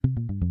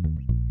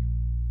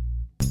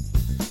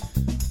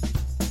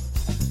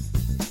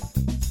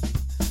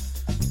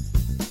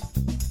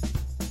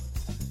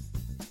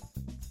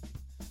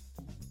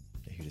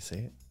say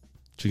it.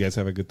 Did you guys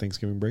have a good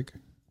Thanksgiving break?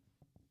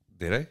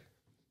 Did I?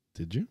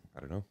 Did you? I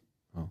don't know.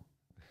 Oh.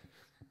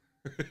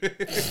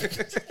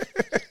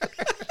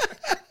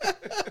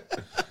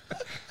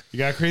 You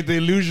gotta create the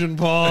illusion,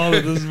 Paul,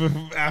 that this is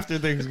after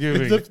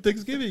Thanksgiving. It's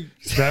Thanksgiving.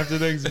 It's after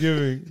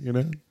Thanksgiving, you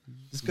know?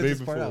 Just Day cut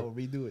this part before. out.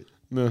 We'll redo it.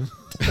 No.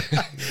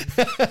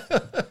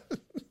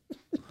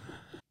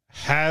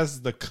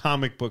 Has the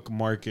comic book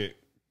market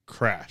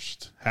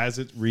crashed? Has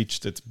it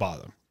reached its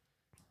bottom?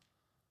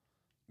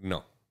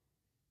 No.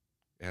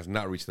 It has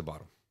not reached the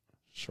bottom.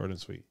 Short and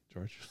sweet,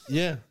 George.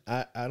 Yeah,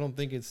 I don't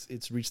think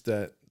it's reached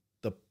the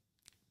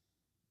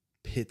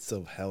pits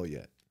of hell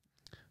yet.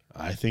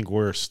 I think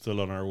we're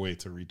still on our way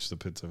to reach the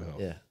pits of hell.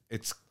 Yeah.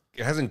 It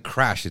hasn't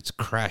crashed. It's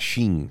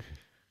crashing.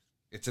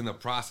 It's in the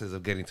process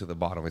of getting to the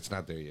bottom. It's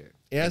not there yet.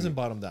 It hasn't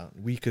bottomed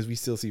out. Because we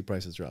still see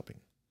prices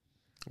dropping.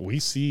 We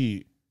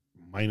see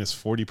minus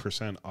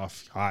 40%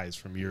 off highs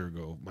from a year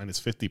ago, minus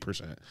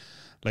 50%.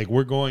 Like,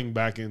 we're going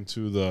back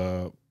into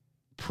the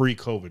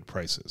pre-COVID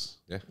prices.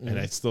 Yeah. And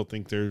I still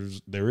think there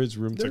is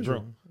room to There's grow.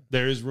 room.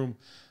 There is room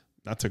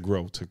not to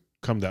grow, to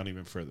come down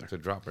even further. To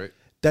drop, right?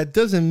 That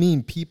doesn't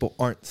mean people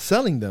aren't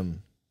selling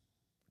them,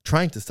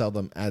 trying to sell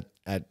them at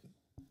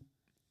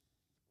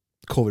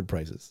COVID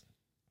prices.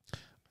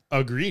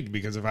 Agreed,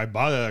 because if I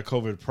bought it at a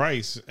COVID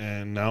price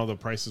and now the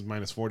price is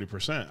minus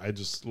 40%, I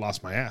just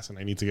lost my ass and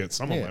I need to get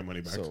some of my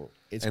money back. So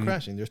it's And-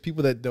 crashing. There's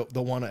people that don't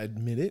want to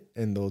admit it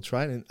and they'll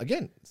try it. And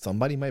again,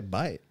 somebody might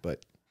buy it,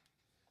 but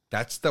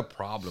That's the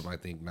problem, I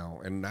think,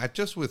 now. And not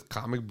just with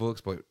comic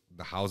books, but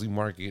the housing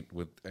market,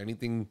 with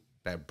anything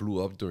that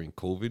blew up during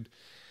COVID.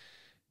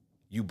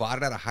 You bought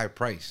it at a high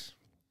price.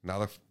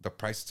 Now the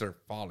prices are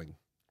falling.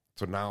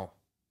 So now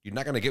you're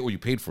not going to get what you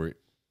paid for it.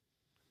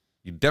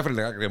 You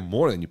definitely not going to get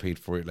more than you paid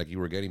for it like you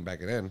were getting back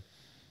then.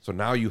 So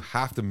now you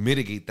have to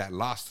mitigate that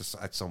loss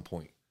at some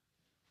point.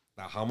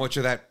 Now, how much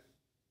of that,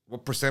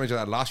 what percentage of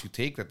that loss you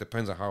take, that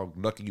depends on how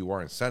lucky you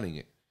are in selling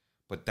it.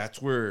 But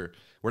that's where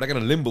we're like in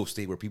a limbo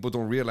state where people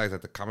don't realize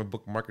that the comic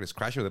book market is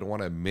crashing. They don't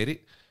want to admit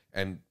it,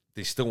 and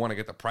they still want to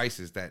get the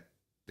prices that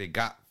they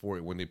got for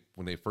it when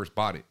they first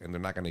bought it, and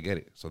they're not going to get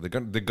it. So they're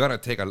gonna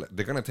take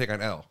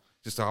an L.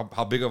 Just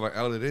how big of an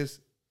L it is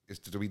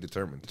to be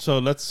determined. So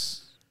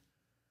let's,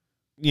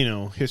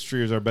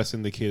 history is our best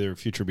indicator of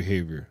future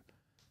behavior.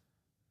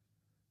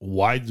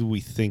 Why do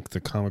we think the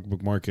comic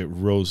book market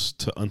rose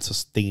to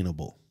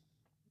unsustainable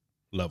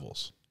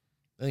levels?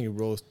 I think it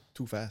rose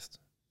too fast.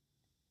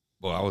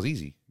 Well, that was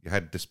easy. You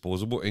had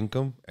disposable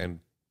income, and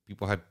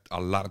people had a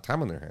lot of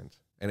time on their hands,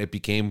 and it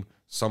became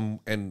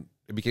something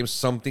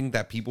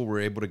that people were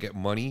able to get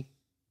money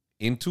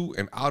into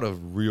and out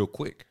of real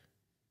quick.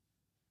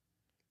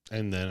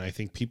 And then I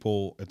think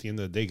people at the end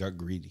of the day got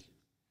greedy.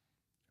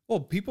 Well,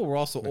 people were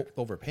also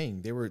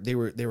overpaying. They were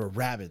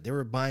rabid. They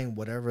were buying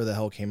whatever the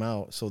hell came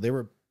out. So they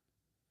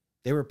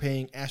were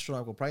paying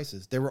astronomical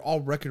prices. They were all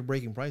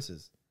record-breaking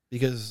prices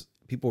because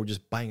people were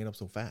just buying it up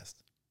so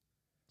fast.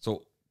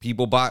 So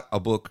people bought a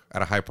book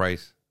at a high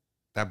price.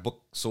 That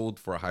book sold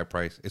for a high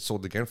price. It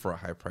sold again for a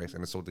high price,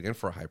 and it sold again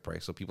for a high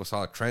price. So people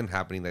saw a trend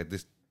happening that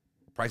this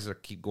prices are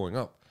keep going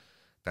up.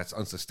 That's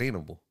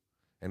unsustainable.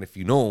 And if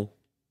you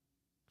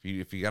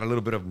got a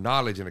little bit of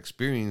knowledge and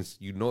experience,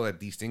 you know that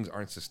these things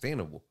aren't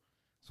sustainable.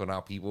 So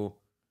now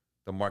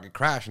the market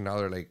crashed, and now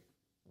they're like,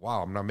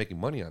 wow, I'm not making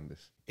money on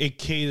this. It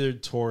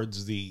catered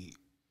towards the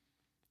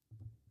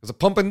It's a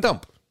pump and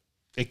dump.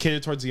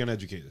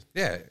 uneducated.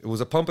 Yeah, it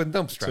was a pump and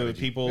dump So strategy. the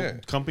people,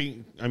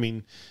 Yeah.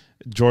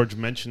 George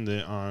mentioned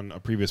it on a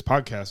previous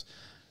podcast.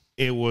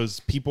 It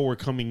was people were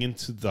coming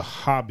into the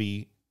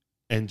hobby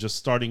and just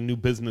starting new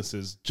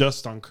businesses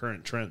just on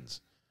current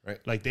trends. Right.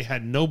 Like they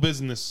had no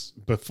business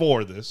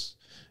before this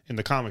in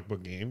the comic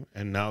book game,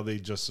 and now they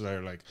just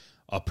are like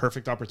a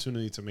perfect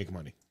opportunity to make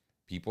money.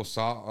 People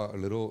saw a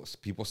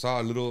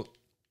little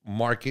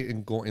market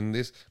in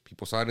this.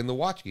 People saw it in the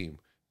watch game.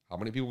 How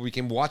many people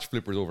became watch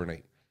flippers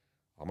overnight?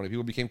 How many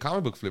people became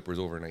comic book flippers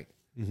overnight?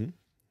 Mm-hmm.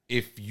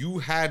 If you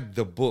had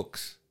the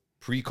books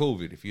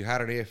pre-COVID, if you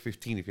had an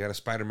AF-15, if you had a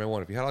Spider-Man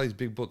 1, if you had all these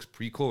big books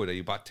pre-COVID that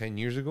you bought 10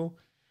 years ago,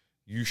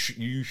 you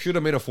should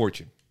have made a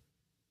fortune.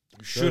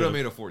 You should have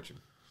made a fortune.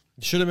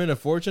 You should have made a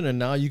fortune, and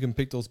now you can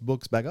pick those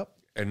books back up.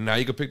 And now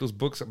you can pick those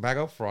books back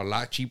up for a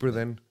lot cheaper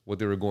than what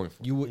they were going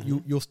for.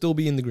 You'll still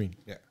be in the green.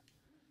 Yeah.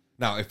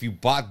 Now, if you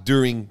bought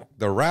during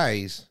the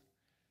rise,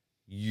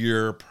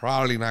 you're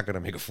probably not going to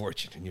make a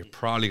fortune, and you're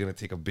probably going to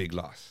take a big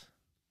loss.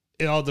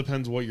 It all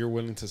depends what you're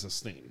willing to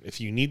sustain.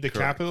 If you need the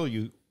capital,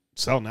 you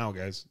sell now,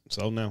 guys.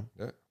 Sell now.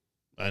 Yeah.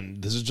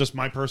 And this is just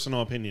my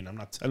personal opinion. I'm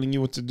not telling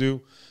you what to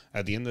do.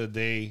 At the end of the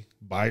day,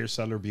 buyer,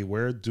 seller,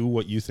 beware. Do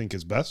what you think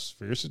is best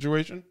for your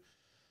situation.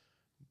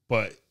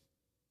 But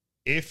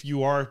if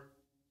you are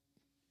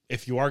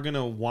going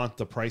to want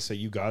the price that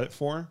you got it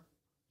for,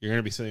 you're going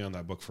to be sitting on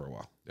that book for a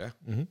while. Yeah.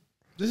 Mm-hmm.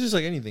 This is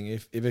like anything.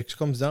 If it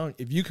comes down,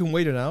 if you can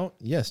wait it out,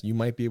 yes, you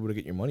might be able to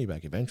get your money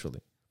back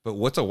eventually. But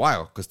what's a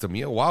while? Because to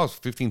me, a while is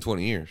 15,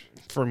 20 years.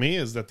 For me,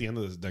 is at the end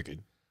of this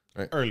decade.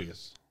 Right.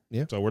 Earliest.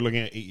 Yeah. So we're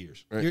looking at 8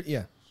 years. Right.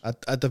 Yeah.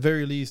 At the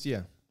very least,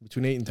 yeah.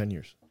 Between 8 and 10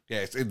 years.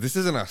 Yeah, this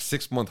isn't a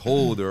 6-month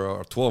hold or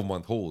a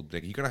 12-month hold.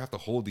 Like, you're gonna have to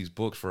hold these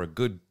books for a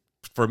good,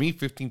 for me,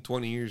 15,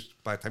 20 years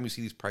by the time you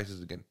see these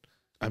prices again.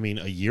 I mean,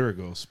 a year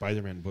ago,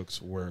 Spider-Man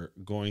books were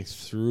going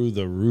through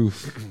the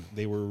roof.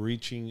 They were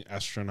reaching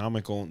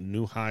astronomical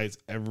new highs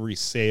every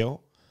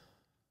sale.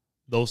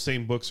 Those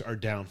same books are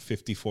down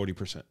 50,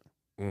 40%.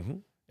 Mm-hmm.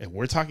 And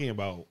we're talking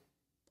about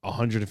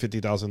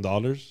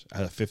 $150,000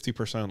 at a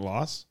 50%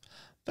 loss.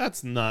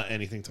 That's not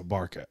anything to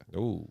bark at.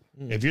 Oh,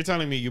 If you're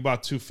telling me you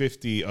bought a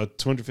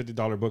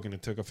 $250 book and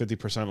it took a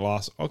 50%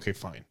 loss, okay,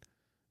 fine.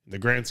 In the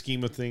grand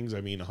scheme of things,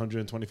 I mean,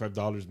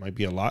 $125 might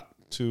be a lot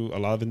to a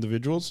lot of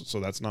individuals,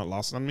 so that's not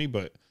lost on me,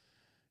 but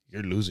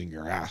you're losing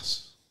your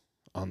ass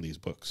on these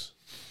books.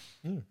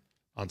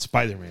 On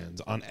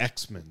Spider-Man's, on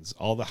X-Men's,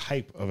 all the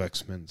hype of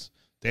X-Men's.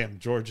 Damn,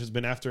 George has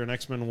been after an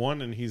X-Men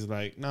 1, and he's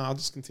like, no, I'll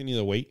just continue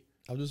to wait.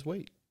 I'll just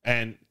wait.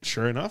 And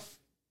sure enough,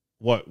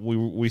 what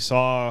we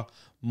saw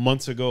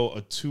months ago,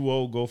 a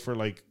 2.0 go for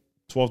like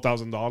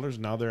 $12,000.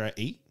 Now they're at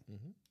 $8,000.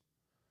 Mm-hmm.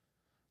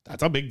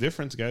 That's a big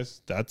difference,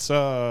 guys. That's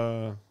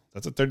a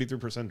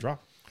 33%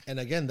 drop. And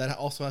again, that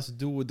also has to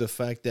do with the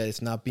fact that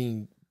it's not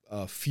being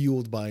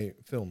fueled by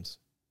films,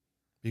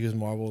 because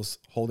Marvel's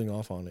holding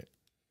off on it.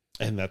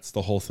 And that's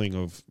the whole thing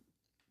of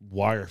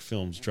why are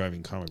films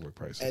driving comic book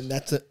prices? And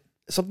that's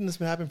something that's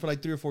been happening for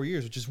like 3 or 4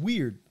 years, which is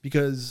weird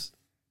because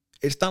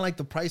it's not like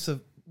the price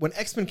of when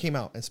X-Men came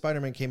out and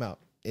Spider-Man came out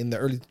in the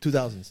early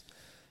 2000s.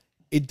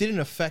 It didn't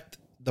affect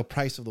the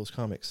price of those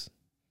comics.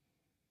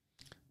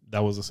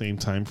 That was the same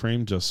time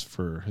frame, just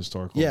for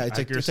historical Yeah, it's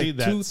accuracy. like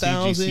that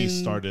 2000,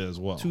 CGC started as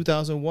well.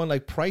 2001,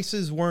 like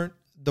prices weren't,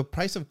 the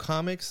price of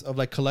comics, of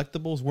like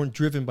collectibles, weren't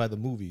driven by the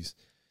movies.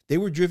 They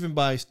were driven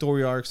by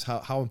story arcs,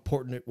 how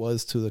important it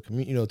was to the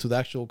community, to the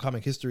actual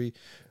comic history.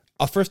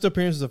 A first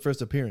appearance is a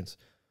first appearance.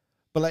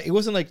 But like, it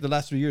wasn't like the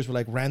last 3 years were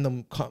like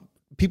random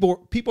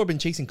people have been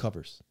chasing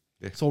covers.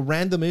 Yeah. So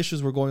random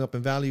issues were going up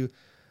in value.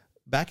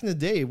 Back in the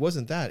day, it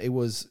wasn't that. It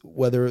was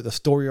whether the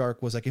story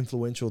arc was like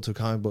influential to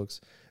comic books,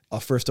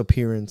 a first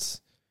appearance.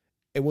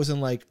 It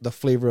wasn't like the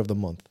flavor of the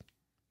month.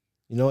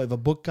 You know, if a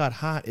book got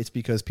hot, it's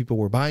because people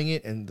were buying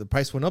it and the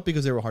price went up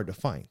because they were hard to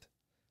find.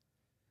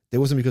 It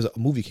wasn't because a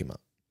movie came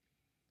out.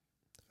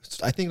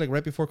 I think like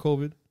right before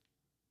COVID,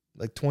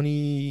 like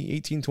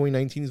 2018,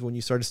 2019 is when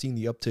you started seeing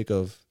the uptick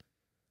of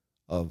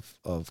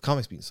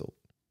comics being sold.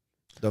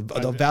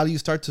 The values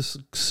start to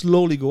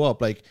slowly go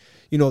up. Like,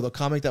 you know, the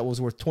comic that was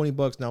worth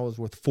 $20 now is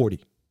worth $40.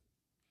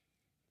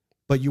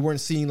 But you weren't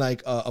seeing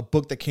like a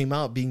book that came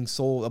out being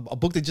sold, a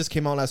book that just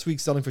came out last week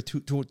selling for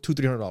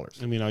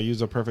 $300. I mean, I'll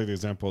use a perfect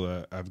example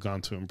that I've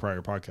gone to in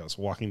prior podcasts.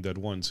 Walking Dead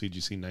 1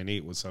 CGC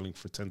 98 was selling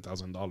for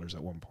 $10,000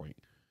 at one point.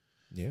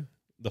 Yeah.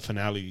 The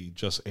finale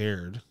just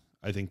aired.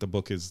 I think the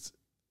book is,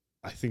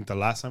 I think the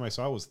last time I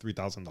saw it was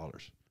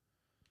 $3,000.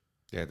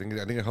 yeah, I think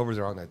it hovers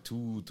around that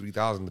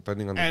 2,000-3,000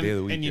 depending on the day of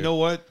the week. And you know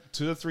what?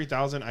 To the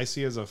 3,000, I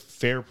see as a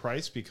fair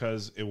price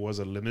because it was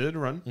a limited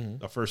run,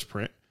 the first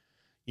print.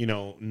 You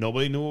know,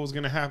 nobody knew what was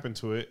going to happen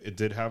to it. It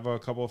did have a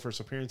couple of first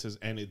appearances,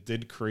 and it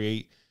did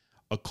create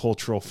a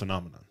cultural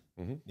phenomenon.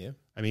 Mm-hmm. Yeah.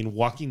 I mean,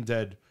 Walking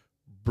Dead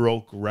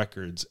broke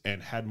records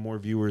and had more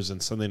viewers than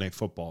Sunday Night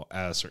Football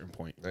at a certain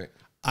point. Right.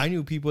 I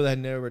knew people that had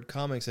never read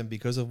comics, and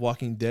because of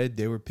Walking Dead,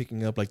 they were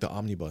picking up like the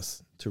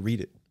omnibus to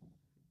read it.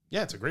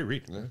 Yeah, it's a great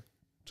read. Yeah.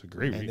 It's a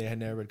great And read. they had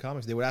never read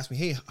comics. They would ask me,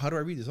 "Hey, how do I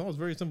read this?" Oh, it's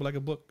very simple, like a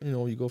book. You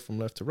know, you go from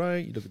left to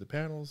right, you look at the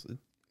panels.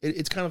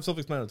 It's kind of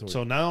self-explanatory.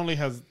 So not only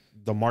has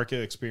the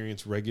market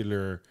experienced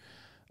regular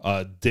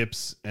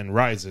dips and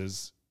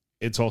rises,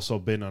 it's also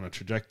been on a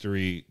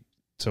trajectory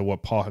to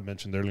what Paul had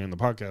mentioned earlier in the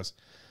podcast.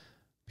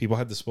 People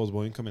had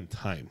disposable income and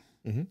time.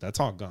 Mm-hmm. That's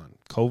all gone.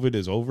 COVID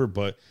is over,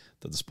 but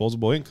the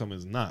disposable income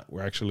is not.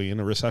 We're actually in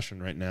a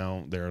recession right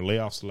now. There are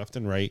layoffs left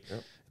and right.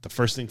 Yep. The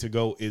first thing to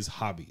go is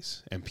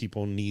hobbies, and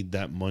people need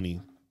that money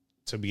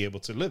to be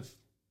able to live.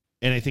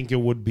 And I think it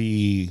would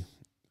be...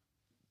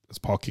 Does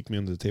Paul kick me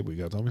under the table? You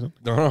got to tell me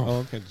something? No, no. Oh,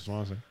 okay. Just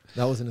want to say.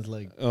 that was in his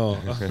leg. Oh.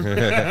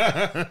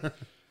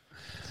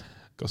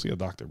 Go see a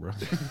doctor, bro.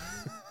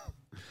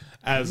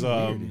 As he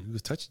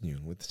was touching you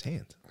with his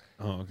hand.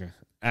 oh, okay.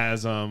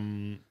 As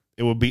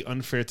it would be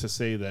unfair to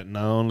say that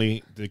not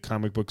only did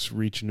comic books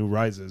reach new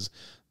rises,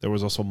 there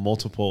was also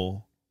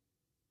multiple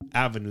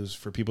avenues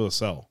for people to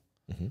sell.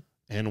 Mm-hmm.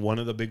 And one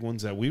of the big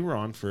ones that we were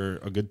on for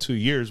a good 2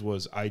 years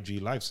was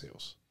IG live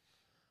sales.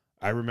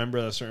 I remember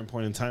at a certain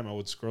point in time, I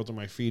would scroll through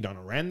my feed on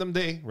a random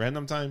day,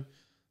 random time.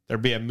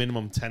 There'd be a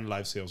minimum 10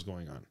 live sales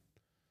going on.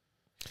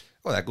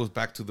 Well, that goes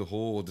back to the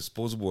whole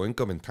disposable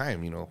income and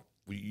time. You know,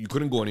 you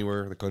couldn't go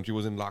anywhere. The country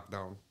was in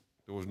lockdown.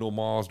 There was no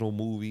malls, no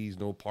movies,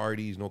 no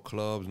parties, no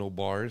clubs, no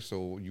bars.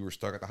 So you were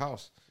stuck at the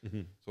house.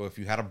 Mm-hmm. So if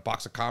you had a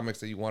box of comics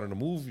that you wanted to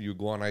move, you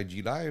go on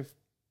IG Live,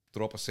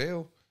 throw up a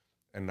sale,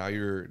 and now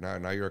you're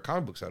a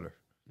comic book seller.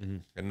 Mm-hmm.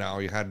 And now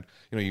you had,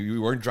 you know,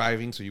 you weren't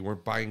driving, so you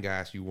weren't buying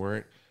gas, you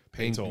weren't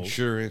paying Tolls.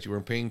 insurance, you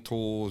weren't paying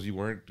tolls, you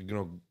weren't, you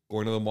know,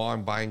 going to the mall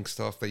and buying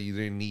stuff that you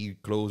didn't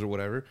need, clothes or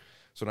whatever.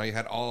 So now you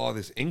had all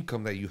this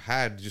income that you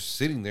had just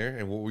sitting there,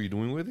 and what were you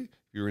doing with it?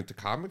 You were into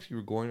comics, you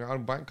were going out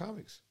and buying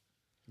comics.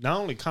 not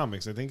only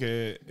comics. I think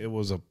it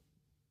was a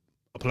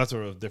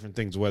plethora of different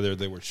things, whether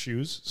they were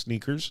shoes,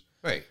 sneakers,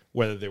 Right.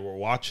 whether they were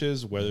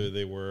watches, whether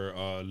they were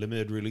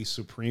limited release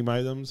Supreme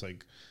items.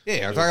 Like,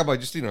 Yeah, I'm talking about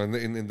just, you know,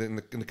 in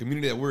the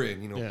community that we're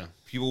in, you know, Yeah.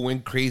 people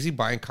went crazy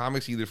buying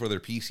comics either for their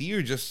PC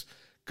or just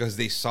because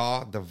they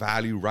saw the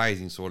value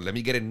rising. So let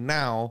me get it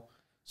now.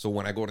 So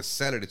when I go to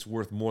sell it, it's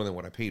worth more than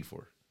what I paid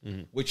for,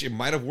 which it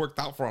might have worked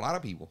out for a lot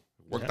of people.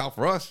 Worked out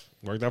for us.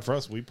 worked out for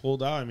us. We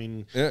pulled out. I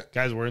mean, Yeah.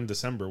 guys, we're in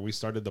December. We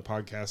started the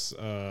podcast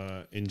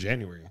in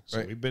January. So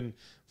Right. we've been,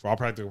 for all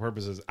practical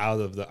purposes,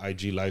 out of the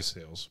IG live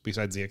sales,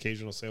 besides the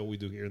occasional sale we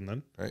do here and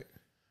then. Right.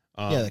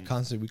 Yeah, the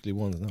constant weekly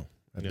ones. No,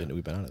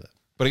 we've been out of that.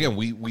 But again,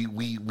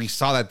 we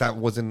saw that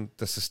wasn't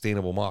the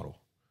sustainable model.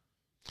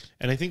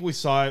 And I think we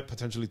saw it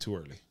potentially too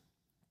early.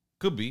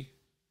 Could be.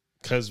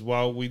 Because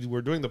while we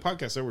were doing the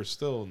podcast, there were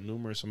still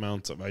numerous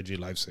amounts of IG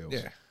live sales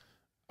Yeah.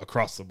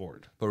 across the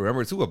board. But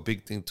remember, too, a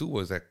big thing, too,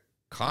 was that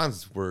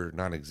cons were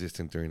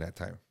non-existent during that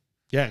time.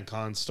 Yeah, and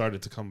cons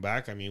started to come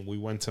back. I mean, we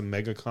went to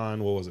MegaCon,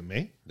 what was it,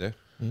 May? Yeah.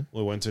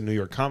 We went to New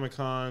York Comic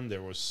Con.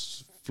 There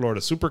was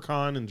Florida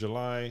SuperCon in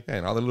July. Yeah,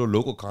 and all the little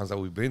local cons that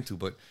we've been to.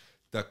 But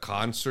the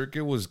con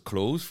circuit was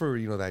closed for,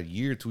 you know, that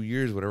year, 2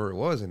 years, whatever it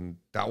was. And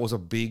that was a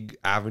big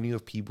avenue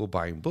of people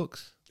buying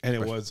books. And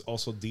it was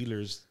also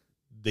dealers.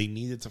 They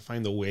needed to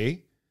find a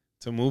way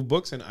to move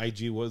books, and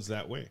IG was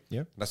that way.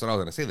 Yeah. That's what I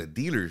was going to say. The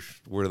dealers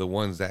were the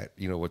ones that,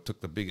 you know, what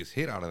took the biggest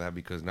hit out of that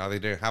because now they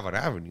didn't have an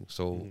avenue.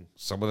 So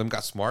some of them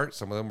got smart.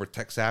 Some of them were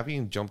tech savvy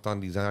and jumped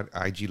on these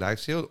IG live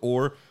sales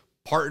or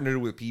partnered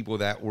with people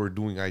that were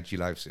doing IG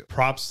live sales.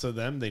 Props to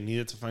them. They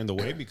needed to find a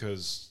way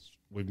because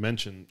we've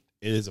mentioned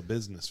it is a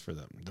business for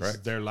them. This is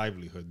Correct. their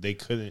livelihood. They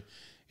couldn't,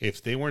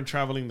 if they weren't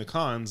traveling the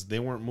cons, they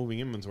weren't moving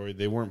inventory.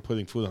 They weren't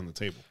putting food on the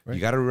table. Right.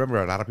 You got to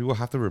remember, a lot of people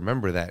have to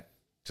remember that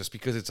just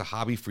because it's a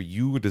hobby for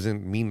you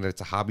doesn't mean that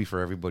it's a hobby for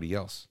everybody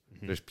else.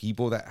 There's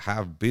people that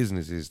have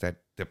businesses that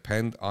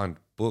depend on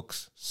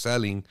books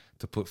selling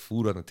to put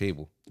food on the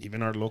table.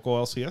 Even our local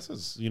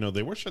LCSs, you know,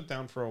 they were shut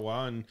down for a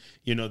while, and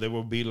you know, they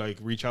would be like,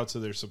 reach out to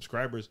their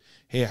subscribers.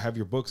 Hey, I have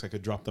your books. I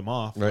could drop them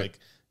off. Right. Like,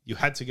 you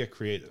had to get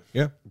creative.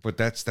 Yeah. But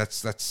that's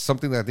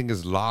something that I think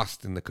is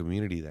lost in the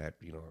community, that,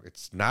 you know,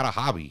 it's not a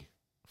hobby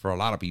for a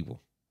lot of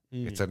people.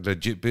 It's a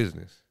legit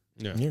business.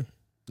 Yeah. Yeah.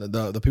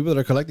 The people that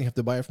are collecting have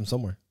to buy it from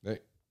somewhere.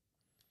 Right.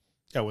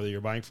 Yeah, whether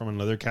you're buying from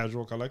another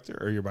casual collector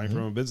or you're buying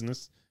from a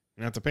business,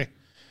 you have to pay.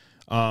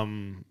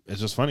 It's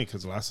just funny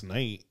because last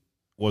night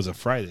was a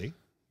Friday.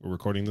 We're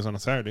recording this on a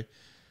Saturday.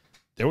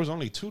 There was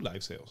only 2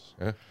 live sales.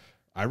 Yeah.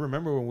 I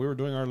remember when we were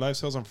doing our live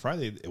sales on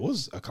Friday, it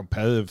was a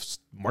competitive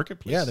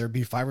marketplace. Yeah, there'd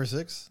be 5 or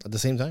 6 at the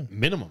same time.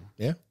 minimum.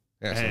 Yeah.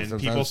 Yeah, so And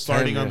sometimes people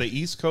starting 10, on yeah. the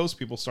East Coast,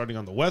 people starting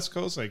on the West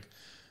Coast. Like,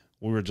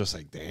 we were just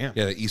like, damn.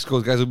 Yeah, the East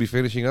Coast guys will be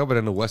finishing up, but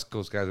then the West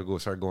Coast guys will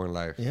start going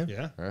live. Yeah.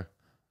 Yeah. Yeah.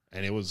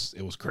 And it was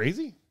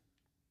crazy.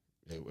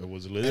 It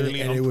was And, literally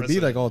and it would be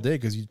like unprecedented. all day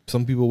because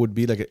some people would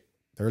be like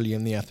early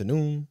in the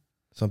afternoon.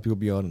 Some people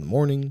be out in the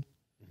morning.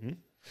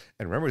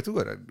 And remember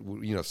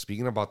too, you know,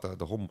 speaking about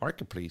the whole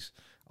marketplace,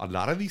 a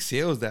lot of these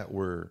sales that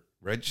were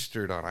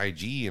registered on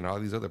IG and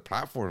all these other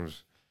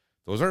platforms,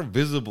 those aren't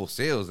visible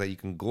sales that you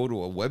can go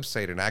to a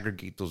website and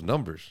aggregate those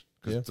numbers.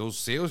 Because Yeah. those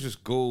sales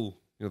just go,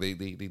 you know, they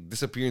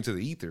disappear into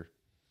the ether.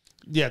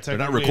 Yeah, not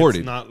technically recorded.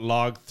 It's not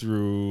logged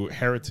through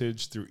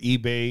Heritage, through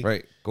eBay.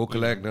 Right. Go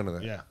collect, none of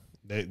that. Yeah.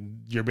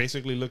 You're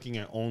basically looking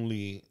at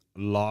only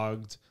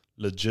logged,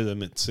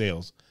 legitimate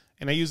sales.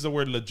 And I use the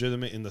word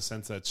legitimate in the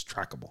sense that it's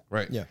trackable.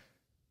 Right. Yeah.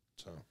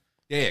 So,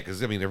 Yeah,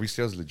 because I mean, every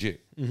sale's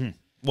legit.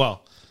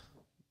 well,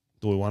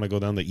 do we want to go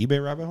down the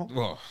eBay rabbit hole?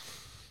 Well,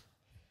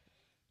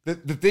 the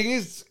thing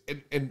is,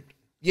 and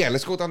yeah,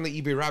 let's go down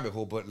the eBay rabbit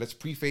hole, but let's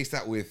preface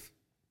that with,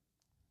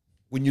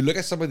 when you look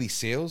at some of these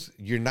sales,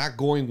 you're not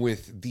going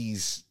with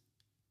these,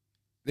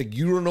 like,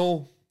 you don't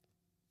know,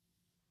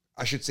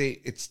 I should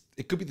say,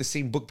 it could be the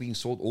same book being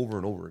sold over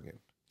and over again.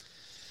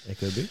 It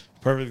could be.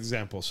 Perfect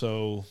example.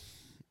 So,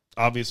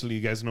 obviously,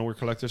 you guys know we're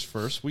collectors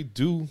first. We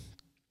do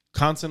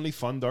constantly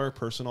fund our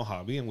personal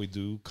hobby, and we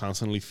do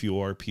constantly fuel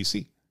our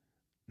PC.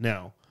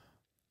 Now,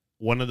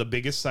 one of the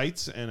biggest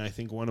sites, and I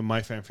think one of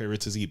my fan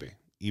favorites, is eBay.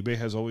 eBay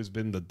has always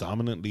been the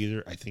dominant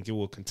leader. I think it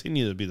will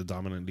continue to be the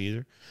dominant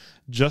leader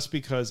just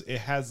because it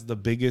has the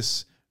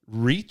biggest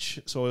reach,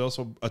 so it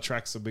also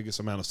attracts the biggest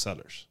amount of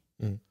sellers.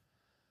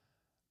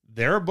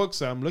 There are books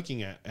that I'm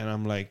looking at, and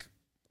I'm like,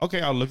 okay,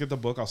 I'll look at the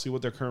book. I'll see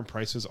what their current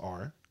prices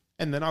are.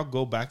 And then I'll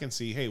go back and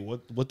see, hey,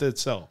 what did it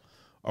sell?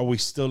 Are we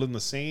still in the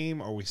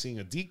same? Are we seeing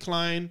a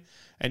decline?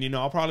 And, you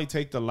know, I'll probably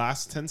take the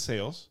last 10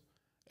 sales,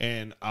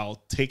 and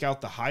I'll take out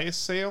the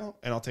highest sale,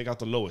 and I'll take out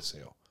the lowest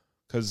sale.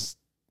 Because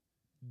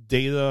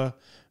data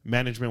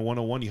management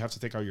 101, you have to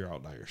take out your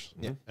outliers.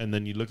 Yeah. And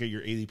then you look at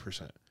your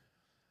 80%.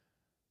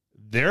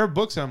 There are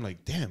books that I'm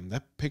like, damn,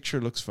 that picture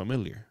looks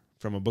familiar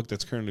from a book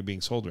that's currently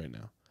being sold right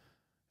now.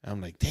 And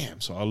I'm like,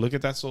 damn. So I'll look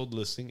at that sold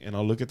listing, and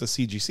I'll look at the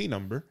CGC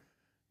number,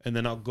 and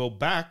then I'll go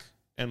back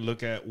and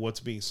look at what's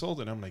being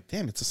sold. And I'm like,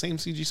 damn, it's the same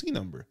CGC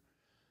number.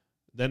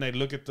 Then I do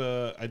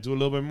a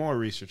little bit more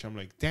research. I'm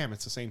like, damn,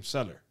 it's the same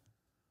seller.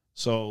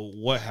 So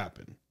what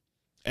happened?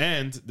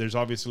 And there's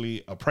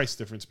obviously a price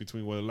difference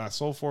between what it last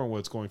sold for and what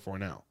it's going for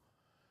now.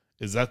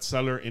 Is that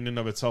seller in and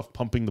of itself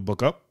pumping the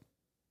book up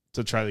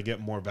to try to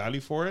get more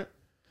value for it?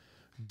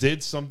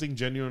 Did something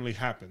genuinely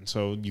happen?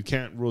 So you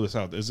can't rule this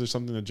out. Is there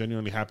something that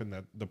genuinely happened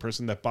that the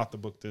person that bought the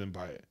book didn't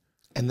buy it?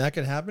 And that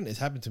could happen. It's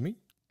happened to me.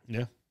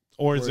 Yeah.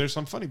 Or is there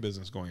some funny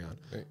business going on?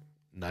 Right.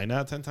 9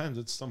 out of 10 times,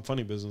 it's some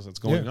funny business that's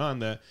going on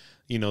that,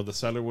 you know, the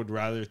seller would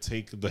rather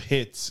take the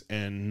hits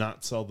and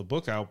not sell the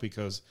book out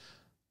because,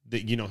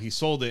 he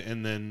sold it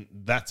and then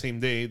that same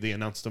day they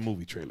announced a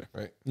movie trailer.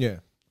 Right. Yeah.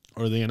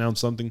 Or they announced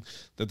something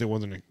that they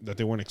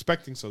weren't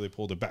expecting, so they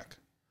pulled it back.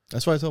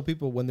 That's why I tell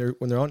people when they're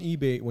on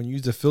eBay, when you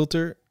use the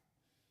filter,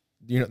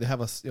 they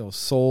have a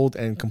sold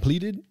and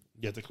completed.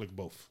 You have to click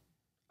both.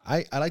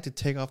 I like to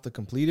take off the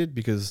completed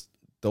because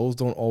those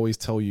don't always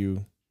tell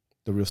you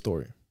the real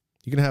story.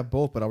 You can have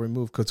both, but I'll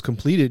remove because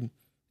completed.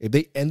 If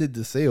they ended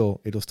the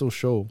sale, it'll still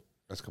show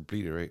That's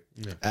completed, right?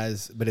 Yeah.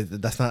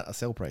 That's not a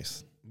sale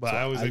price. But So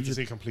I always like to just-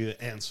 say completed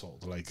and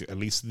sold. Like at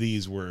least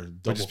these were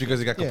But double. just because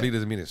it got completed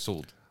doesn't mean it's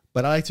sold,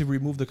 But I like to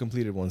remove the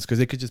completed ones because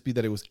it could just be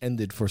that it was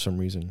ended for some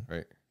reason.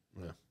 right?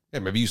 Yeah. Yeah,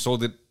 maybe you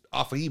sold it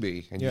off of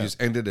eBay and you Yeah.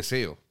 just ended the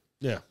sale.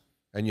 Yeah.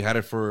 And you had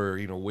it for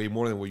way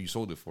more than what you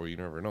sold it for. You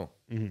never know.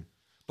 Mhm.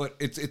 But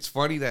it's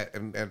funny that,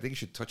 and I think you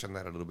should touch on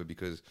that a little bit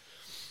because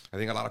I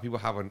think a lot of people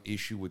have an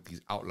issue with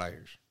these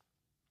outliers.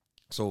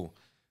 So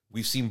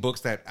we've seen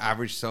books that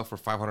average sell for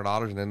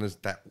 $500, and then there's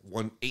that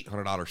one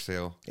 $800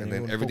 sale, and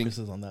then everyone everything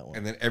focuses on that one.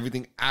 and then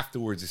everything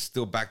afterwards is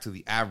still back to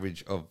the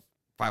average of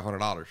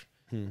 $500.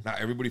 Now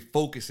everybody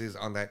focuses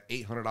on that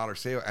 $800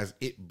 sale as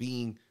it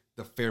being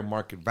the fair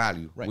market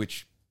value, Right.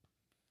 which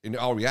in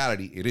all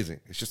reality it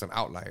isn't. It's just an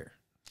outlier.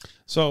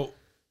 So,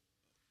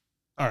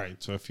 all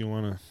right. So if you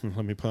want to,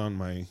 let me put on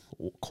my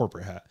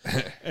corporate hat.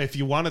 If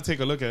you want to take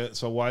a look at it,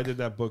 so why did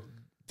that book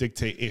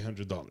dictate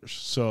 $800?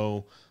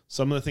 So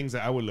some of the things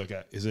that I would look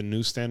at, is it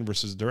newsstand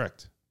versus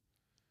direct?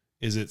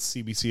 Is it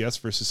CBCS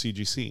versus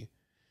CGC?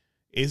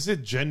 Is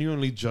it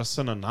genuinely just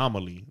an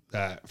anomaly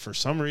that for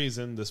some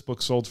reason this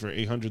book sold for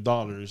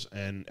 $800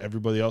 and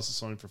everybody else is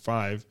selling for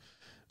 $500?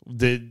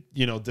 Did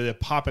it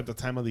pop at the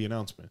time of the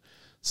announcement?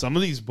 Some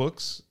of these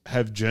books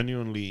have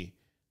genuinely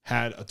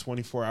had a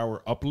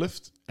 24-hour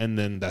uplift, and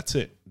then that's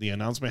it. The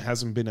announcement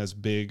hasn't been as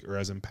big or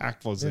as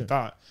impactful as they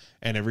thought,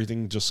 and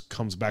everything just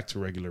comes back to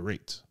regular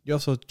rates. You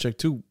also check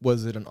too,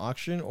 was it an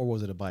auction or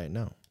was it a buy it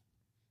now?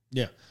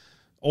 Yeah.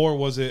 Or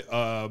was it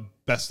a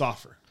best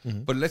offer?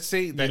 But let's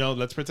say that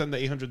Let's pretend the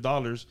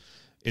 $800,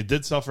 it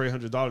did sell for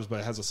 $800, but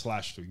it has a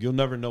slash through. You'll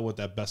never know what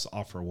that best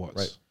offer was.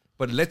 Right.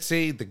 But let's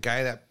say the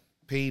guy that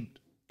paid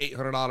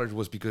 $800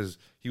 was because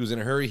he was in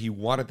a hurry. He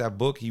wanted that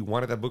book. He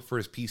wanted that book for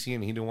his PC,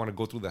 and he didn't want to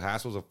go through the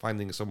hassles of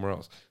finding it somewhere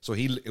else. So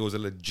it was a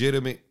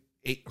legitimate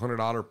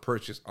 $800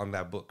 purchase on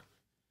that book.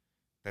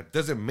 That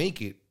doesn't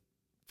make it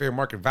fair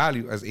market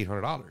value as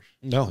 $800.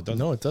 No, it doesn't.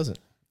 No, it doesn't.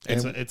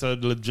 It's a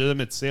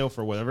legitimate sale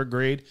for whatever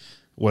grade,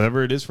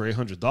 whatever it is for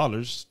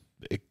 $800.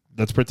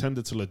 Let's pretend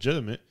it's a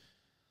legitimate.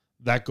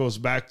 That goes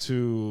back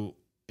to,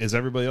 is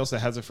everybody else that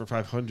has it for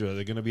 $500, are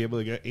they going to be able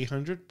to get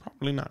 $800?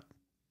 Probably not.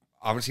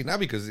 Obviously not,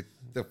 because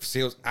the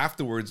sales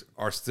afterwards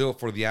are still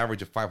for the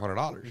average of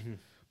 $500.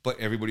 But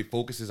everybody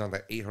focuses on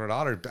that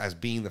 $800 as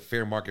being the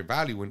fair market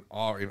value. In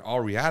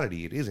all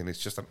reality, it isn't. It's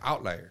just an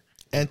outlier.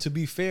 And to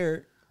be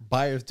fair,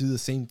 buyers do the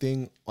same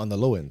thing on the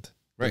low end.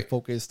 They Right.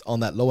 focused on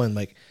that low end,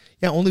 like,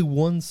 yeah, only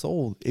one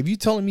sold. If you're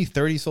telling me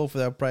 30 sold for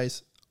that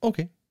price,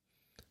 okay.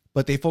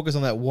 But they focus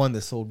on that one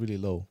that sold really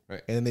low.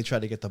 Right. And then they try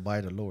to get the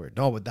buyer to lower it.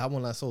 No, but that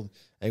one last sold.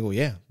 I go,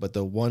 yeah, but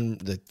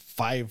the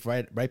 5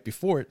 right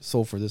before it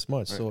sold for this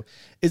much. So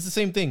it's the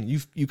same thing.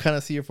 You kind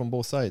of see it from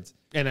both sides.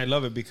 And I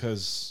love it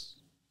because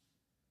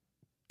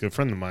a good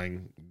friend of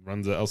mine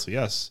runs the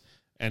LCS,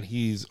 and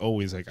he's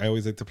always like, I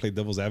always like to play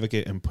devil's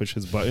advocate and push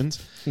his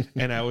buttons.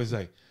 And I always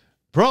like,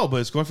 bro, but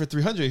it's going for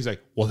 300. He's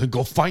like, well, then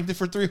go find it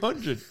for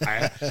 300.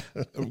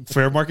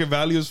 Fair market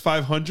value is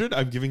 500.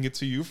 I'm giving it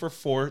to you for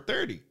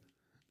 430.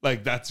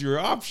 Like, that's your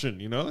option,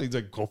 He's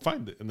like, go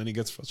find it. And then he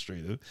gets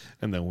frustrated.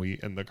 And then we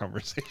end the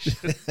conversation.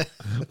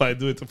 But I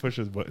do it to push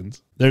his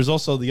buttons. There's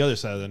also the other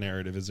side of the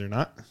narrative, is there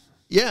not?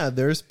 Yeah,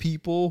 there's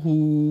people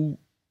who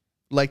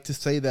like to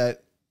say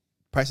that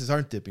prices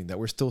aren't dipping, that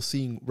we're still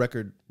seeing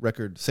record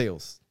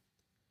sales.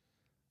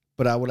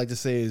 But I would like to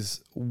say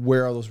is,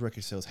 where are those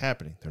record sales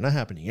happening? They're not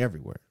happening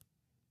everywhere.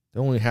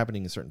 They're only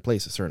happening in certain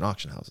places, certain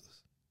auction houses.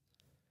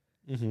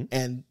 Mm-hmm.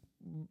 And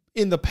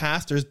in the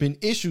past, there's been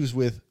issues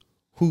with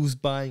who's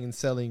buying and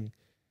selling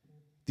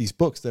these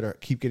books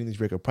that keep getting these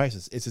record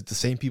prices. Is it the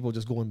same people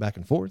just going back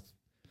and forth,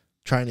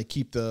 trying to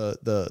keep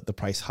the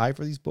price high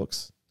for these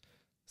books?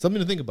 Something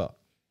to think about.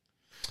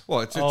 Well,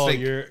 it's Oh, like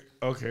you're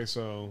okay.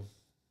 So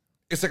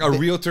it's like a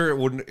realtor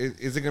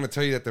isn't going to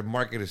tell you that the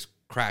market is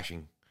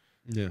crashing.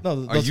 yeah, No, A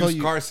they'll tell used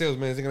you. car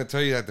salesman isn't going to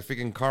tell you that the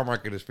freaking car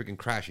market is freaking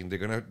crashing. They're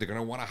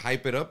gonna want to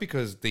hype it up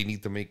because they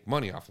need to make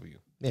money off of you.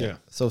 Yeah.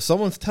 So if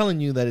someone's telling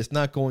you that it's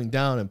not going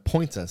down and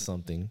points at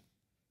something,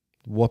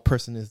 what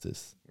person is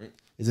this? Right.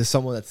 Is this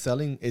someone that's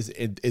selling? Is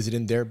it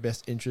in their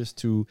best interest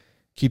to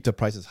keep the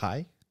prices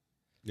high?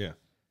 yeah.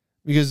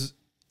 because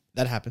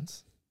that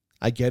happens.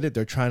 I get it.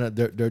 They're trying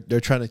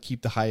to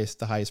keep the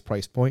highest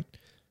price point.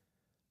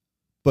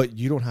 But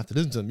you don't have to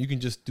listen to them. You can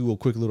just do a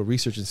quick little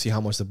research and see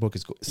how much the book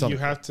is selling. You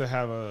have to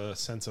have a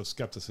sense of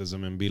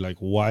skepticism and be like,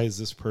 why is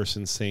this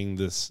person saying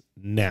this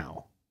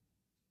now?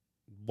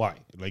 Why?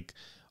 Like,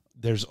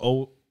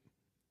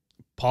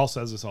 Paul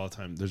says this all the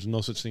time. There's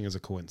no such thing as a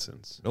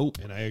coincidence. Nope.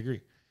 And I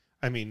agree.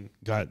 I mean,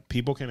 God,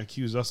 people can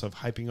accuse us of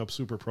hyping up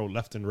Super Pro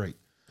left and right.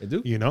 They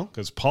do. You know,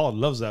 because Paul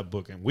loves that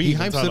book, and He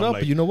hypes it up,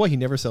 but you know what? He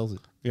never sells it.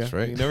 Yeah, That's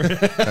right. he never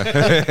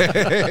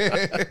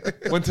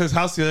went to his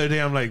house the other day.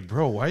 I'm like,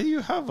 bro, why do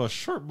you have a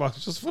short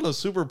box just full of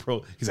Super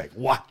Pro? He's like,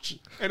 watch,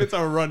 and it's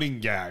a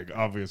running gag,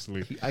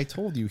 obviously. I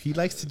told you, he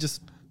likes to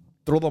just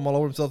throw them all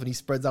over himself, and he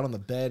spreads out on the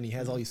bed, and he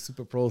has all these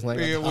Super Pros. Like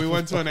We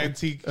went to an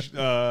antique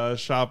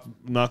shop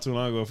not too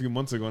long ago, a few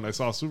months ago, and I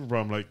saw a Super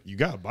Pro. I'm like, you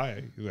gotta buy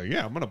it. He's like,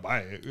 yeah, I'm gonna buy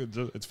it.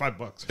 It's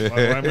 $5.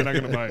 Why am I not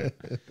gonna buy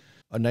it?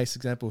 A nice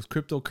example is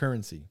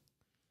cryptocurrency.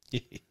 All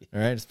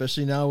right,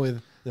 especially now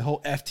with the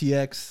whole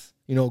FTX,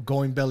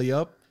 going belly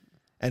up,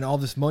 and all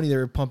this money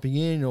they're pumping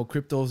in.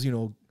 Crypto's,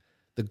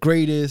 the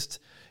greatest.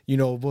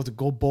 Both the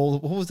gold bull.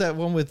 What was that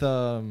one with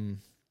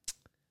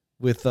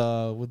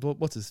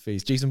what's his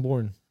face? Jason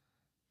Bourne.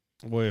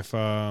 With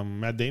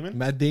Matt Damon.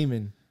 Matt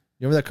Damon.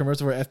 You remember that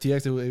commercial where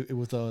FTX? It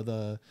was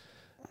the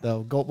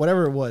gold,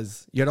 whatever it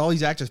was. You had all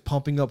these actors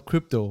pumping up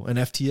crypto, and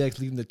FTX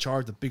leading the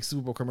charge. The big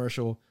Super Bowl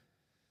commercial,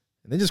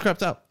 and they just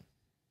crapped out.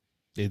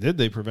 They did.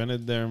 They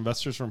prevented their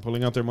investors from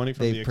pulling out their money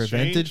from the exchange. They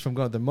prevented from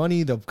going the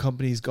money. The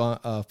company's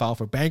filed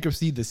for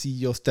bankruptcy. The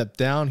CEO stepped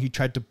down. He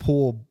tried to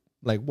pull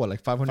like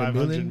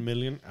 500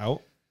 million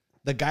out.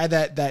 The guy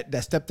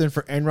that stepped in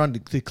for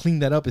Enron to clean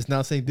that up is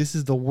now saying this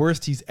is the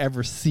worst he's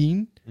ever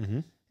seen. Mm-hmm.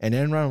 And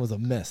Enron was a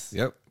mess.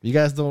 Yep. You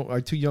guys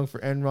are too young for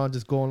Enron.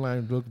 Just go online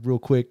and look real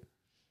quick.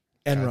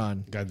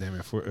 Enron. God damn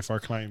it! If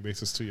our client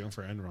base is too young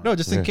for Enron. No,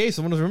 just in case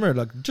someone doesn't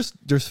remember.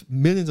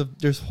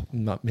 There's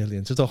not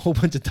millions. There's a whole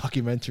bunch of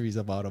documentaries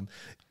about them.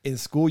 In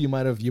school, you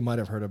might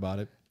have heard about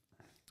it.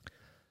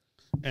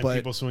 And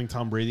people suing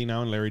Tom Brady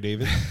now and Larry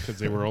David because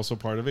they were also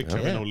part of it.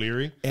 Kevin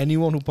O'Leary.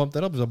 Anyone who pumped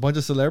that up. There's a bunch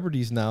of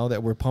celebrities now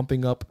that were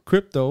pumping up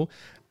crypto.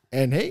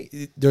 And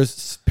hey,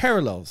 there's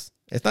parallels.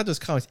 It's not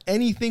just comics.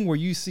 Anything where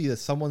you see that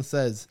someone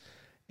says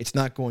it's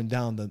not going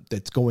down,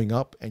 that's going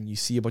up, and you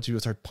see a bunch of people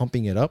start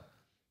pumping it up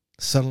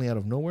suddenly out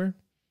of nowhere.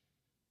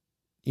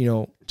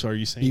 So are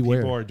you saying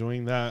people are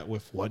doing that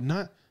with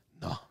Whatnot?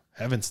 No,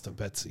 heavens to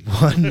Betsy.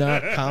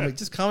 Whatnot,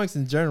 just comics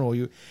in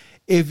general.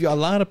 If a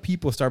lot of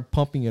people start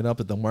pumping it up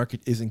that the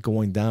market isn't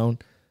going down,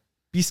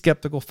 be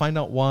skeptical, find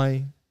out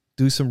why,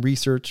 do some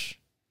research,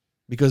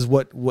 because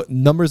what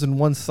numbers on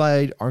one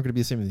side aren't going to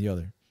be the same as the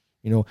other.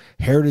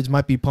 Heritage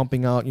might be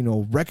pumping out,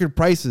 record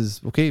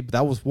prices. Okay, but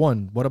that was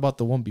one. What about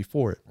the one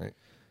before it? Right.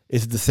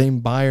 It's the same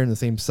buyer and the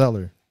same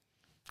seller.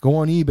 Go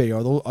on eBay.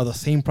 Are the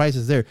same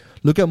prices there?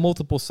 Look at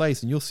multiple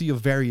sites, and you'll see a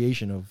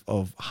variation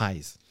of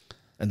highs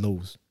and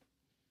lows.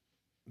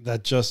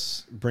 That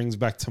just brings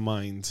back to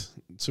mind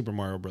Super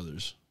Mario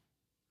Brothers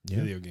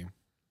video game.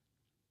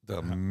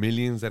 The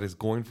millions that it's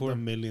going for. The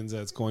millions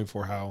that it's going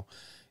for. How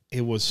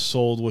it was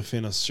sold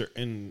within a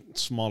certain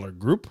smaller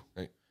group.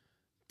 Right.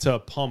 To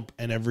pump,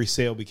 and every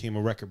sale became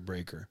a record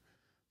breaker,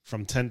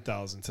 from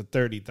 10,000 to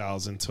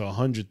 30,000 to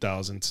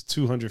 100,000 to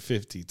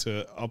 250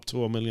 to up to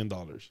 $1 million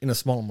in a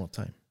small amount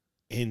of time.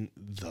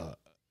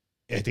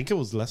 I think it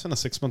was less than a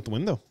 6-month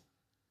window,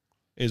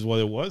 is what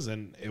it was,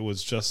 and it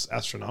was just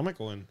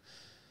astronomical. And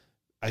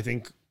I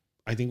think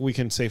we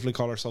can safely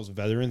call ourselves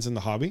veterans in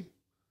the hobby.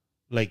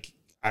 Like,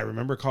 I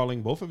remember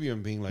calling both of you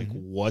and being like,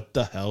 "What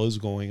the hell is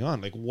going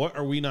on? Like, what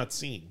are we not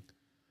seeing?"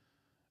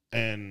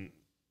 And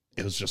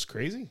it was just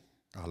crazy.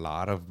 A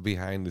lot of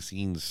behind the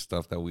scenes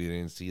stuff that we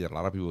didn't see, that a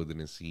lot of people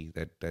didn't see,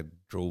 that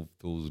drove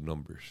those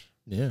numbers.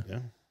 Yeah.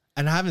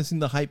 And I haven't seen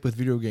the hype with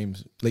video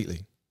games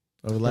lately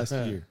over the last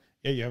year.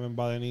 Yeah, you haven't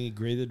bought any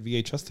graded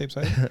VHS tapes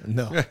either?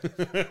 No.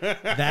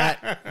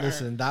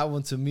 That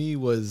one to me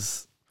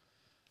was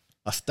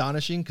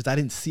astonishing because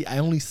I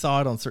only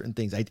saw it on certain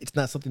things. It's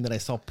not something that I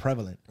saw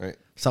prevalent. Right.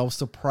 So it was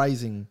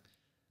surprising.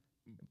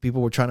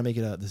 People were trying to make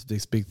it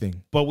this big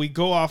thing. But we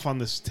go off on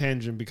this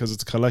tangent because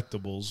it's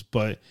collectibles,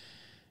 but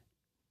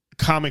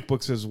comic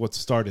books is what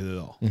started it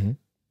all. Mm-hmm.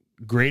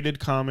 Graded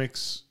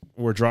comics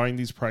were drawing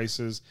these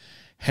prices.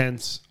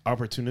 Hence,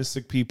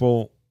 opportunistic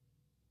people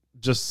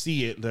just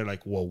see it. They're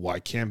like, well, why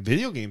can't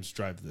video games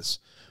drive this?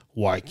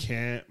 Why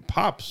can't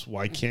Pops?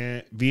 Why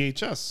can't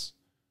VHS?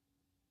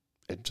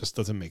 It just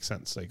doesn't make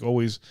sense. Like,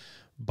 always,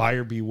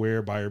 buyer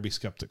beware, buyer be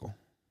skeptical.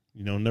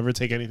 Never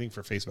take anything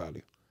for face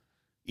value.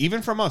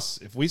 Even from us.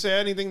 If we say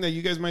anything that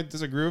you guys might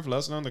disagree with, let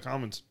us know in the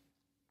comments.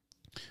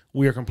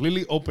 We are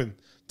completely open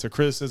to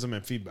criticism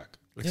and feedback.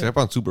 Except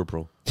on Super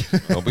Pro.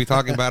 Don't be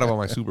talking bad about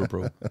my Super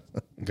Pro.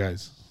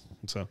 Guys,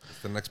 so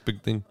it's the next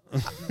big thing.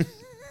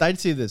 I'd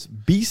say this.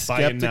 Be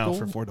skeptical. Buy it now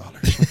for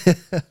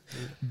 $4.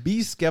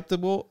 Be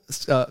skeptical.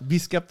 Be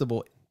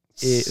skeptical.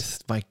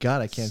 My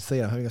God, I can't say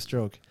it. I'm having a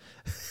stroke.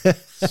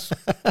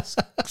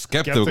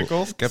 Skeptical.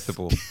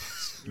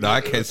 No,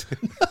 I can't say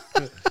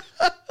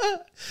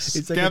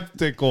It's like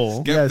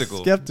Skeptical.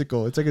 Skeptical.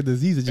 skeptical. It's like a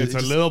disease. It's a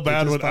little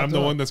bad when I'm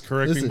the one that's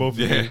correcting Listen, both of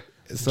yeah. you.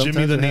 Sometimes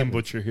Jimmy the it name happens.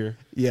 butcher here.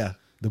 Yeah,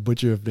 the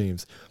butcher of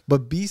names.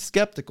 But be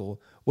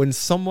skeptical when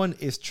someone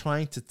is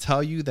trying to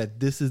tell you that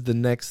this is the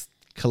next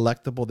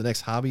collectible, the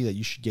next hobby that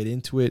you should get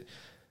into it.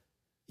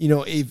 You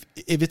know, if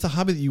it's a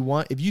hobby that you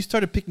want, if you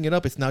started picking it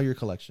up, it's now your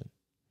collection.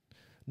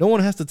 No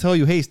one has to tell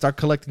you, hey, start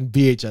collecting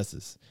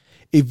VHSs.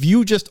 If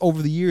you just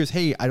over the years,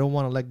 hey, I don't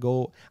want to let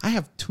go. I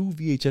have 2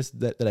 VHS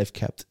that I've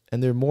kept,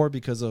 and they're more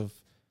because of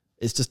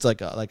it's just like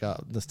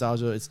a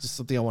nostalgia. It's just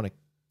something I want to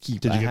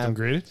keep. Did you I get have, them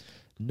graded?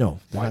 No,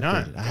 they're Why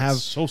not? graded.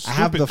 That's so I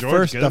have stupid, the George.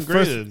 first Get the them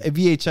first graded.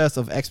 VHS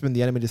of X-Men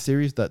the animated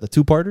series, the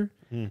two-parter,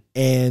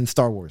 and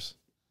Star Wars,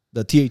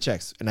 the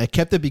THX, and I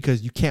kept it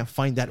because you can't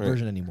find that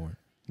version anymore.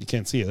 You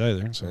can't see it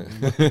either. So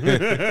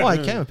Well, I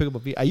can pick up a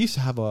V. I used to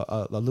have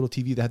a little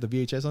TV that had the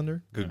VHS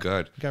under. Good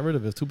God. Got rid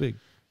of it. It's too big.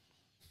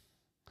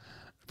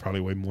 probably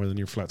way more than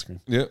your flat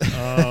screen. Yeah.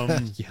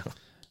 Yeah.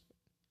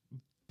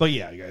 But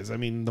yeah, guys, I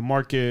mean, the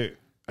market,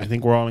 I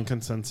think we're all in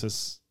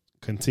consensus,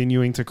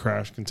 continuing to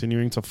crash,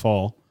 continuing to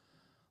fall.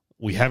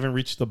 We haven't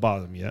reached the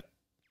bottom yet.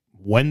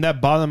 When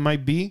that bottom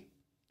might be,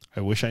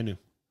 I wish I knew.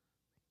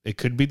 It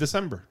could be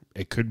December.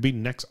 It could be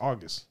next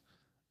August.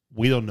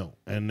 We don't know.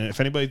 And if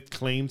anybody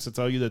claims to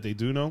tell you that they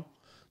do know,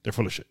 they're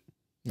full of shit.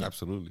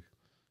 Absolutely.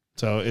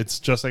 So it's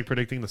just like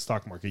predicting the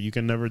stock market. You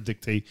can never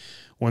dictate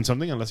when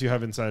something unless you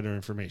have insider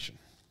information.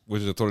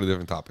 Which is a totally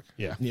different topic.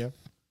 Yeah. Yeah.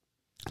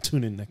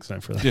 Tune in next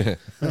time for that.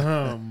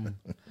 Yeah.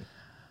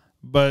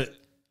 But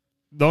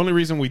the only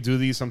reason we do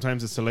these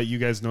sometimes is to let you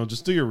guys know,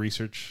 just do your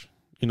research.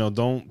 You know,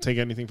 don't take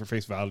anything for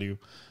face value.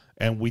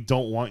 And we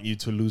don't want you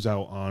to lose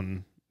out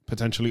on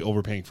potentially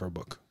overpaying for a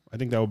book. I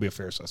think that would be a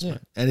fair Yeah.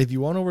 assessment. And if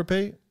you want to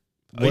overpay,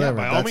 Oh, yeah, whatever.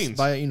 by all That's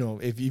means. you know,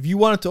 if you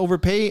wanted to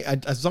overpay,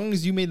 as long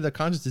as you made the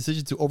conscious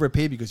decision to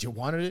overpay because you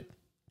wanted it,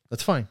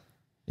 that's fine.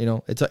 You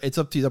know, it's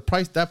up to you.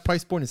 That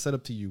price point is set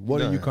up to you.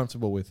 What are you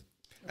comfortable with?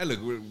 Hey,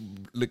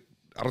 look,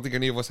 I don't think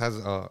any of us has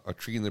a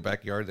tree in their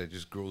backyard that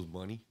just grows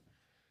money.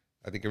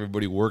 I think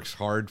everybody works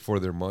hard for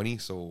their money.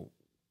 So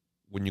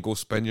when you go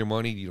spend your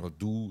money, you know,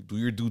 do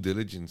your due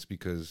diligence,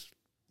 because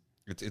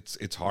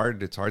it's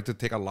hard. It's hard to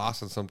take a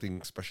loss on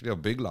something, especially a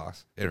big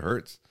loss. It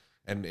hurts,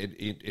 and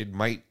it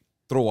might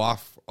throw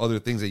off other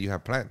things that you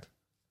have planned.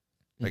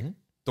 Like,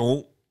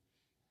 don't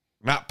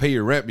not pay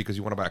your rent because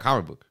you want to buy a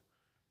comic book.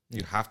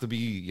 You have to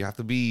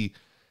be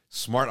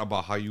smart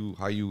about how you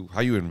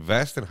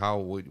invest and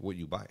what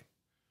you buy.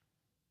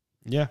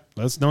 Yeah.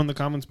 Let us know in the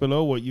comments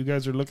below what you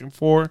guys are looking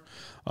for,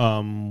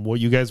 what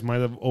you guys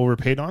might have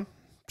overpaid on.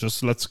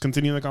 Just let's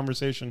continue the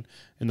conversation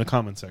in the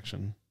comment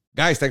section.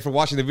 Guys, thanks for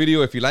watching the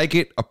video. If you like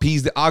it,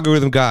 appease the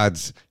algorithm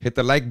gods. Hit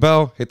the like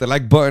bell, hit the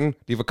like button,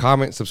 leave a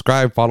comment,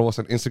 subscribe, follow us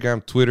on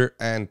Instagram, Twitter,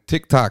 and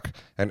TikTok,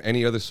 and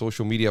any other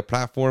social media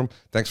platform.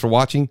 Thanks for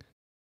watching.